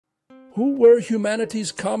Who were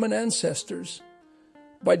humanity's common ancestors?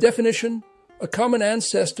 By definition, a common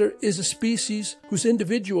ancestor is a species whose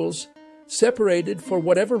individuals, separated for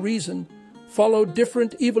whatever reason, followed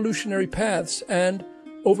different evolutionary paths and,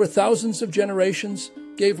 over thousands of generations,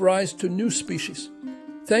 gave rise to new species.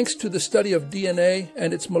 Thanks to the study of DNA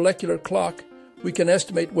and its molecular clock, we can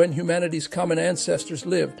estimate when humanity's common ancestors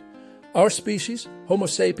lived. Our species, Homo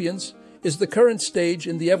sapiens, is the current stage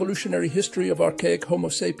in the evolutionary history of archaic Homo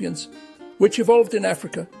sapiens, which evolved in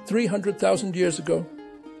Africa 300,000 years ago.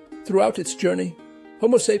 Throughout its journey,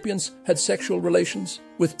 Homo sapiens had sexual relations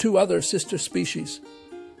with two other sister species.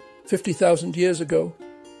 50,000 years ago,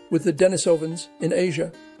 with the Denisovans in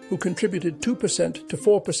Asia, who contributed 2% to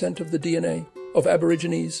 4% of the DNA of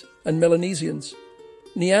Aborigines and Melanesians.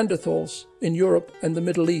 Neanderthals in Europe and the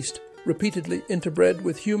Middle East repeatedly interbred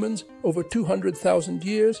with humans over 200,000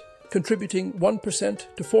 years, contributing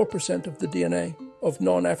 1% to 4% of the DNA of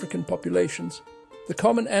non-African populations. The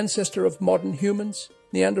common ancestor of modern humans,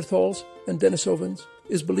 Neanderthals and Denisovans,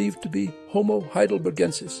 is believed to be Homo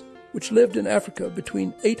heidelbergensis, which lived in Africa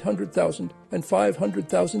between 800,000 and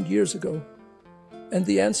 500,000 years ago. And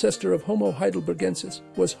the ancestor of Homo heidelbergensis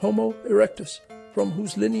was Homo erectus, from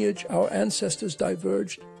whose lineage our ancestors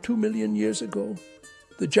diverged 2 million years ago.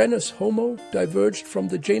 The genus Homo diverged from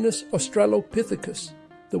the genus Australopithecus,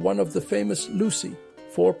 the one of the famous Lucy,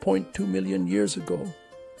 4.2 million years ago.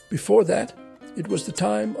 Before that, it was the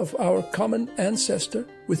time of our common ancestor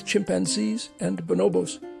with chimpanzees and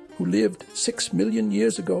bonobos, who lived 6 million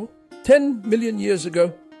years ago. 10 million years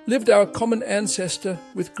ago lived our common ancestor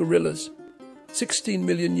with gorillas, 16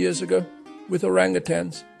 million years ago with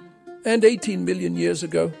orangutans, and 18 million years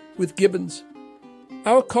ago with gibbons.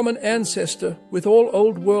 Our common ancestor with all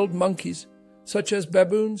Old World monkeys, such as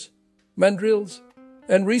baboons, mandrills,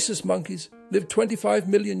 and rhesus monkeys, lived 25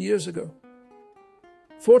 million years ago.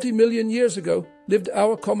 40 million years ago lived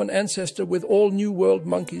our common ancestor with all New World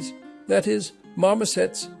monkeys, that is,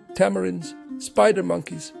 marmosets, tamarins, spider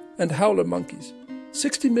monkeys, and howler monkeys.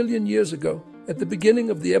 60 million years ago, at the beginning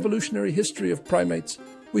of the evolutionary history of primates,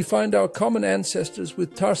 we find our common ancestors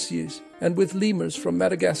with tarsiers and with lemurs from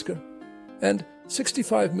Madagascar. And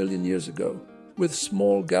 65 million years ago, with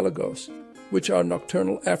small galagos, which are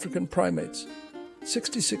nocturnal African primates.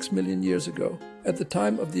 66 million years ago, at the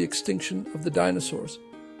time of the extinction of the dinosaurs,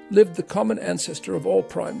 lived the common ancestor of all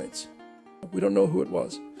primates. We don't know who it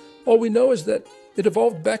was. All we know is that it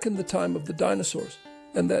evolved back in the time of the dinosaurs,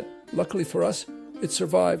 and that, luckily for us, it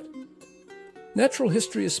survived. Natural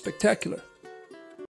history is spectacular.